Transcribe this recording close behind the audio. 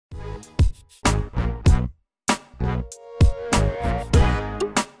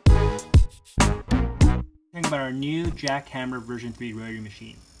about our new Jackhammer version 3 rotary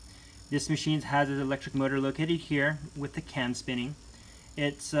machine. This machine has an electric motor located here with the cam spinning.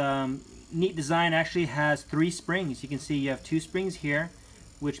 Its neat design actually has 3 springs. You can see you have 2 springs here,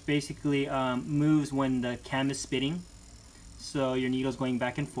 which basically moves when the cam is spinning. So your needle's going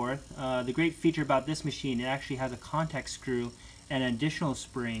back and forth. The great feature about this machine, it actually has a contact screw and an additional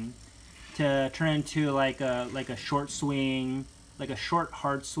spring to turn into like a short swing, like a short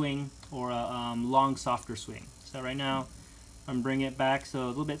hard swing, or a long softer swing. So right now I'm bringing it back so a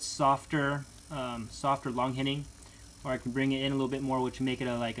little bit softer, softer long hitting, or I can bring it in a little bit more, which would make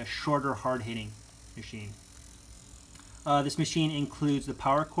it like a shorter hard hitting machine. This machine includes the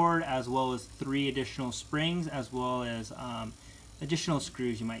power cord as well as 3 additional springs as well as additional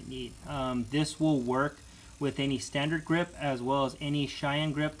screws you might need. This will work with any standard grip as well as any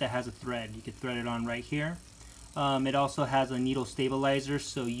Cheyenne grip that has a thread. You can thread it on right here. It also has a needle stabilizer,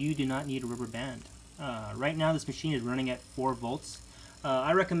 so you do not need a rubber band. Right now this machine is running at 4 volts.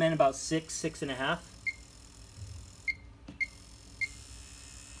 I recommend about 6.5.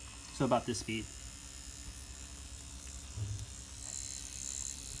 So about this speed.